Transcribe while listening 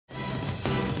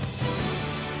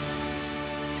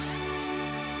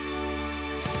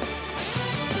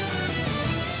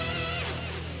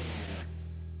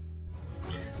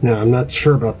Now, I'm not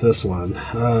sure about this one.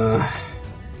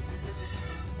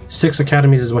 6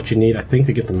 academies is what you need, I think,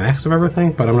 to get the max of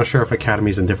everything, but I'm not sure if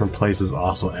academies in different places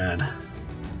also add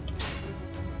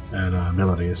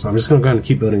abilities. So I'm just going to go ahead and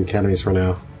keep building academies for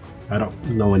now. I don't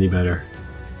know any better.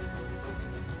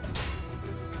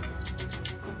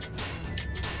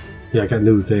 Yeah, I got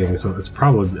new things, so it's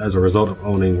probably as a result of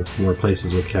owning more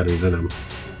places with academies in them.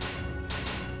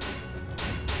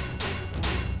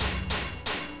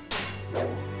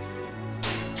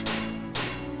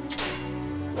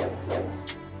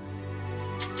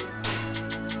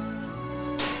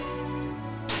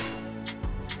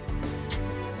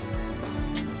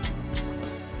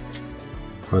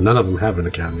 Well, none of them have an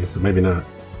academy, so maybe not.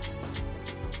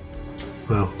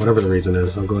 Well, whatever the reason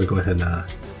is, I'm going to go ahead and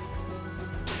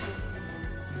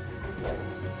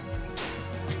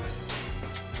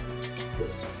so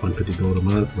it's 150 gold a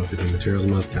month, 150 materials a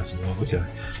month, castle wall, okay.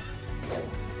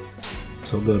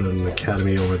 So I'll build an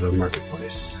academy over the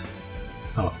marketplace.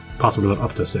 Oh, possibly build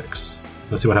up to 6.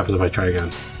 Let's see what happens if I try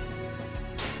again.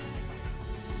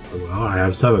 Oh, well, I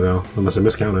have 7 now, unless I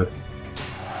miscounted.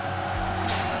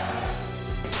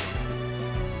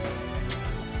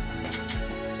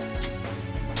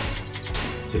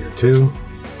 See here, 2,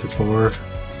 4,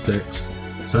 6,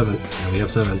 7. Yeah, we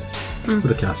have 7.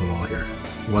 Put a castle wall here.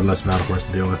 One less battle for us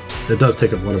to deal with. It does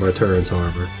take up one of our turns,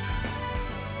 however.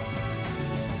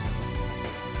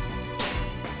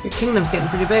 Your kingdom's getting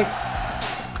pretty big.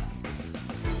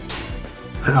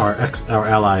 Our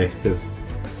ally is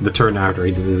the turn after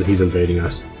he's invading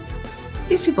us.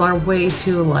 These people are way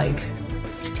too like.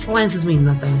 Alliances mean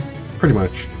nothing. Pretty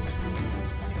much.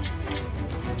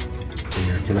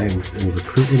 Can I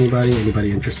recruit anybody?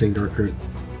 Anybody interesting to recruit?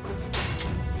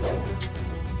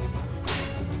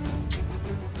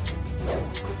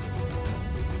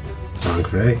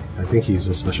 Zhongfei? I think he's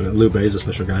a special guy. Liu Bei is a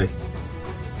special guy.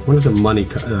 I wonder if the money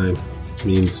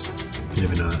means...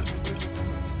 maybe not.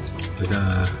 Like,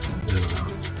 I don't know.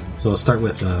 So I'll start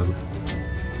with,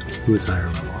 who's higher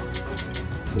level?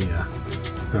 Yeah.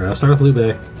 Alright, I'll start with Liu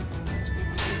Bei.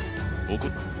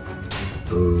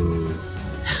 Ooh.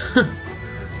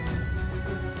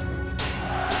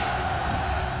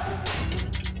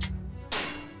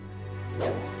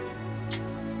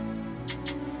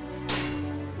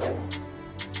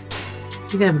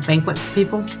 You can have a banquet for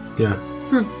people? Yeah.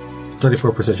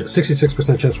 34% chance.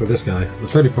 66% chance for this guy.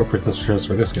 34% chance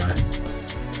for this guy.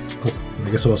 I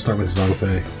guess we'll start with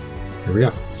Zhongfei. Here we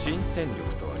go.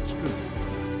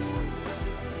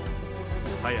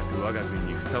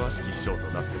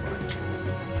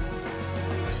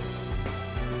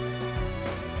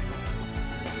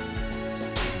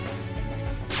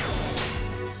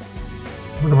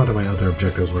 I wonder what my other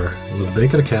objectives were. It was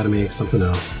Bacon Academy, something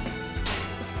else.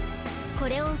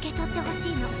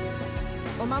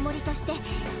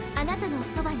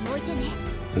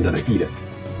 And then I eat it.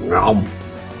 Nom.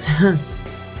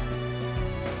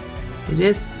 It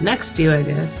is next to you, I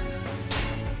guess.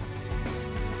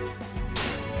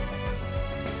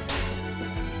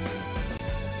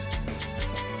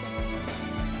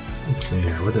 Let's see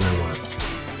here, what did I want?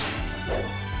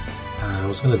 I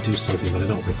was gonna do something, but I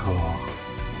don't recall.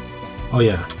 Oh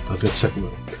yeah, I was gonna check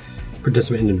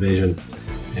participate in invasion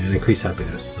and increase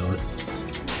happiness, so it's...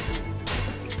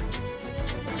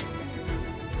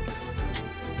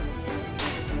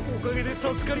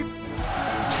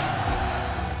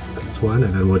 That's one,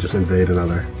 and then we'll just invade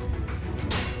another.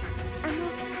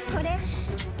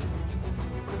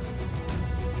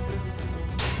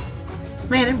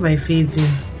 Man, everybody feeds you.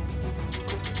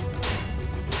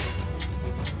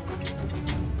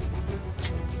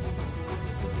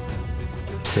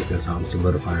 Take this out and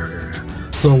solidify our area.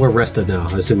 So we're rested now.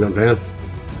 I assume you want Van?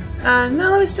 No,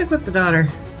 let me stick with the daughter.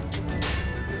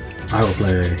 I will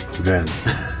play Van.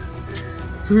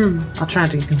 I'll try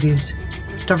not to get confused.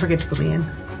 Don't forget to put me in.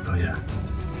 Oh yeah.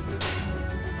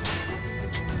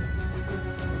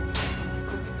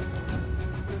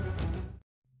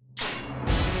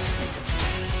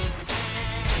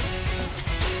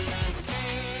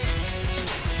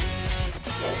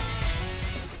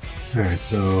 Alright,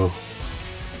 so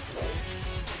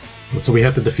we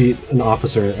have to defeat an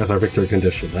officer as our victory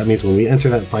condition. That means when we enter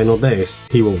that final base,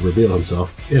 he will reveal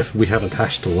himself if we have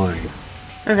attached a line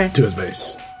to his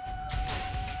base.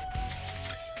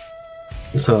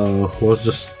 So we'll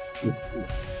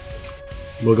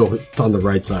go on the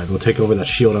right side. We'll take over that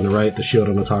shield on the right, the shield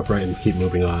on the top right, and keep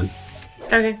moving on.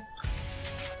 Okay.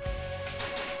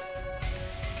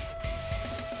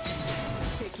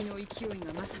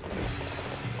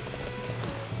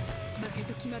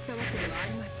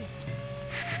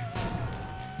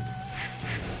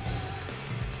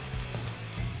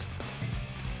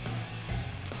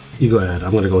 You go ahead. I'm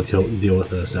gonna go deal with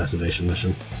the assassination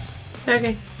mission.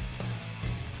 Okay.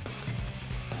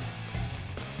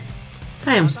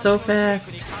 I am so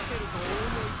fast.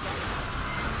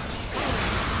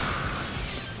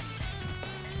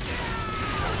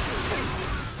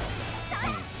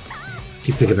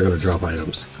 Keep thinking they're gonna drop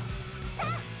items.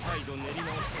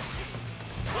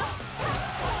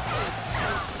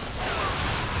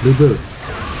 Boo boo.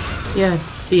 Yeah,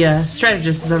 the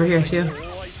strategist is over here too.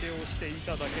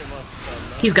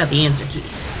 He's got the answer key.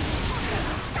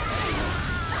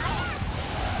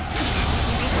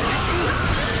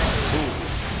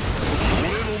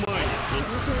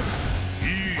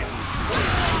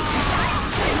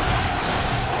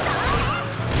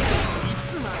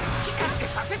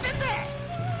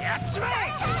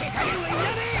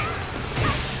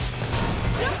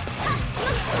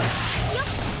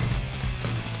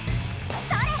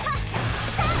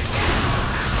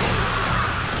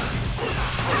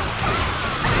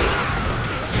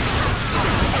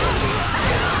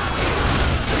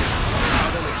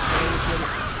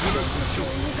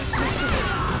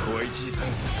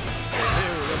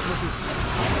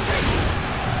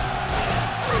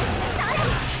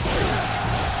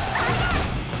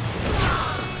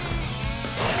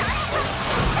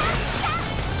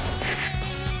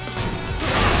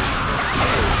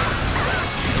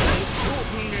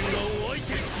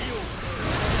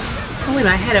 Oh wait,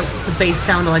 I had the base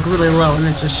down to like really low and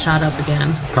then just shot up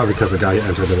again. Probably because the guy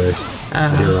entered the base.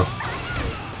 The hero.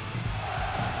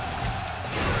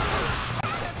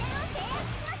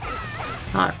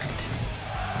 Alright.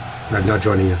 I'm not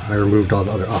joining you. I removed all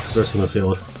the other officers from the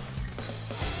field.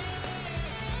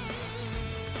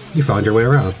 You found your way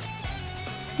around.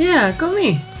 Yeah, go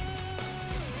me.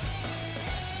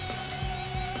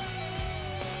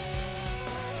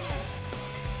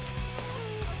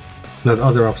 Now the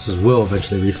other officers will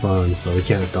eventually respawn, so we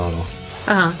can't dawdle.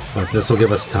 Uh-huh. But this will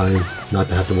give us time not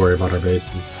to have to worry about our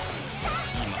bases.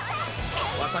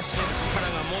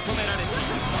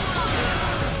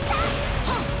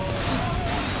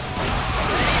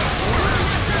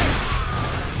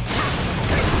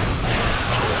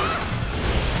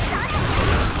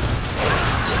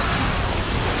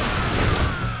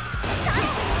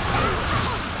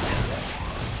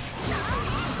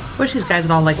 Wish these guys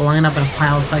would all like line up in a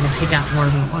pile so I can take out more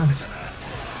of them at once.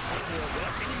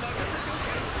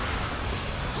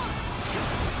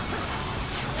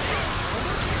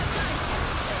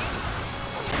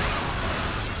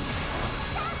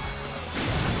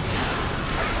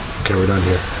 Okay, we're done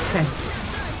here. Okay.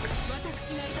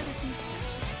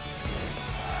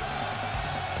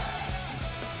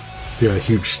 See a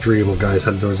huge stream of guys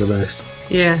heading towards the base.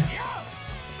 Yeah.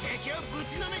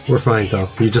 We're fine though.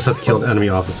 You just have to kill an enemy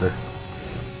officer.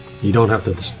 You don't have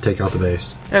to just take out the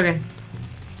base. Okay.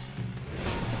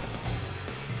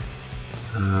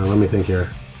 Let me think here.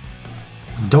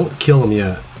 Don't kill him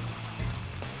yet.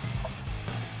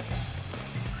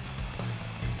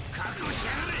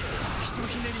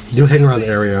 Do hang around the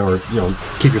area or, you know,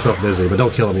 keep yourself busy, but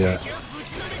don't kill him yet.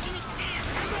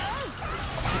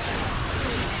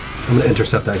 I'm gonna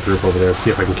intercept that group over there and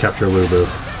see if I can capture Lubu.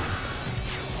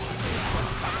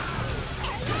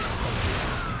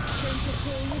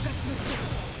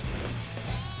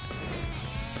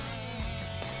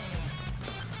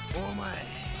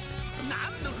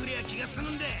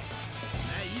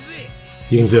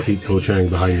 You can defeat Ho Chang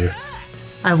behind you.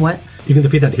 I what? You can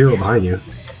defeat that hero behind you.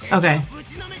 Okay.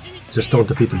 Just don't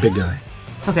defeat the big guy.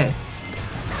 Okay.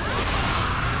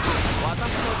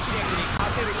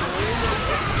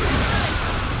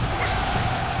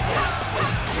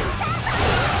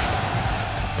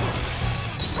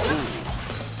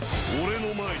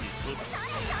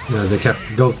 Yeah, they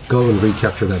go and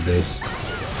recapture that base.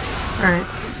 Alright.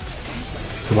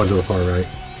 The one to the far right.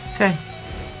 Okay.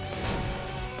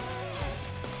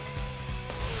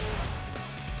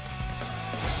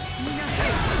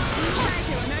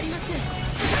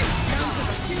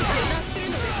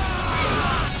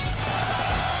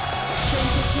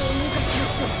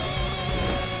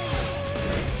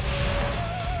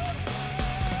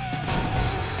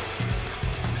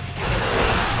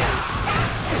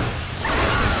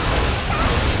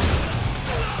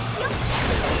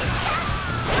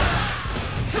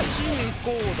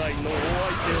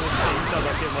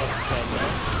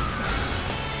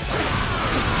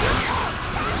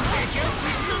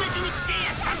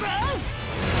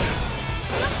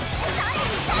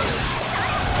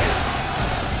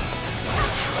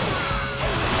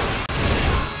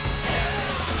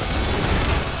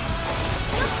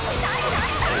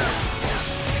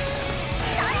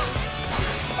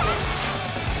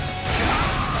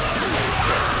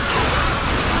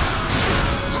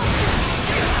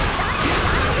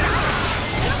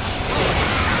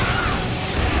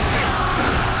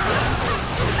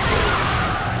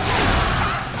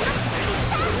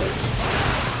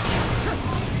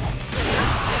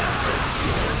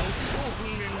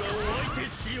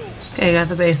 Yeah, I got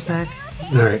the base pack.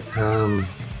 Alright,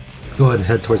 go ahead and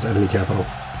head towards the enemy capital.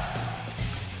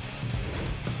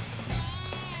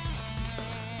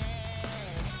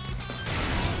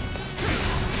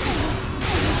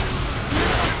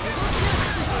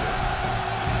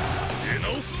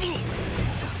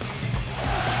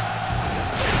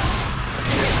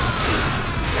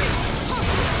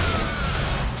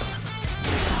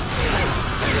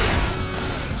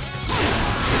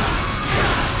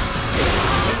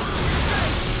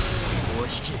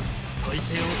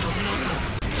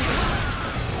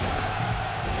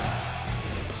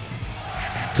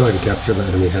 Go ahead and capture the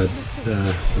enemy head,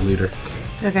 the leader.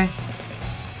 Okay.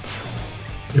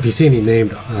 If you see any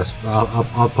named,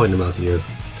 I'll point them out to you.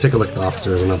 Take a look at the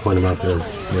officers and I'll point them out to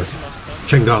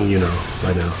Chengdong, you know,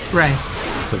 right now. Right.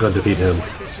 So go defeat him.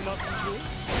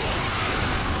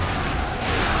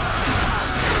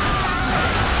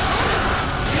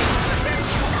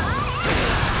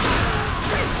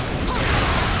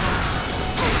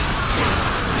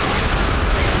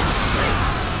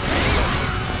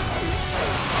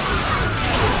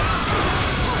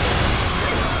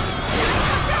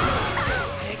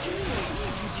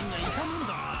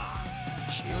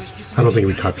 I don't think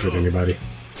we captured anybody.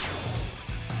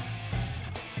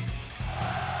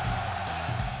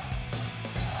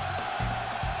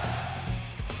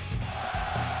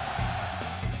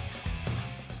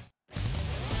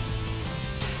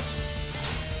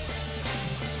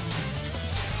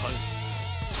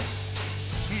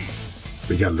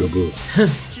 We got Lu Bu.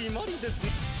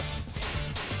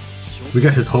 We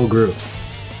got his whole group.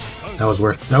 That was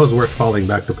worth falling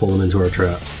back to pull him into our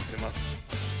trap.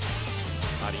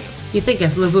 You'd think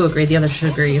if Lu Bu agreed, the others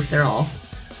should agree if they're all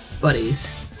buddies,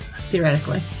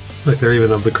 theoretically. Like they're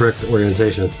even of the correct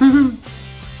orientation.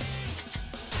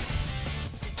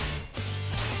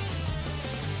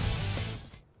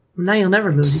 Now you'll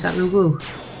never lose, you got Lu Bu.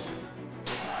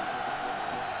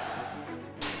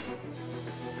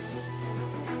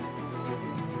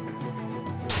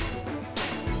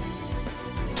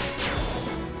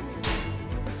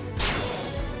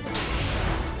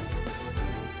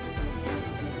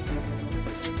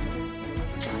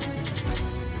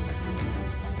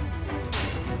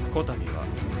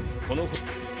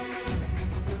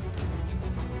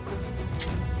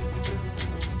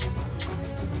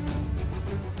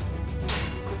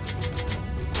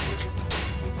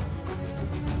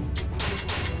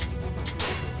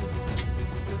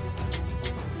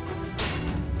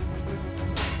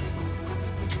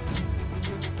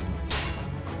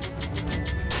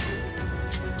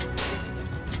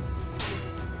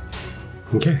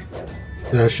 Okay,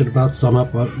 that should about sum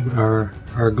up what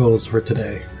our goals for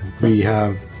today. We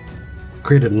have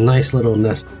created a nice little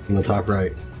nest in the top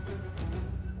right.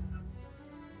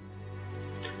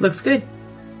 Looks good.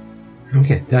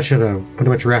 Okay, that should pretty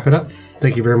much wrap it up.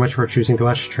 Thank you very much for choosing to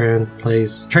watch Trans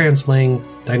playing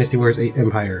Dynasty Warriors 8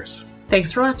 Empires.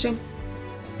 Thanks for watching.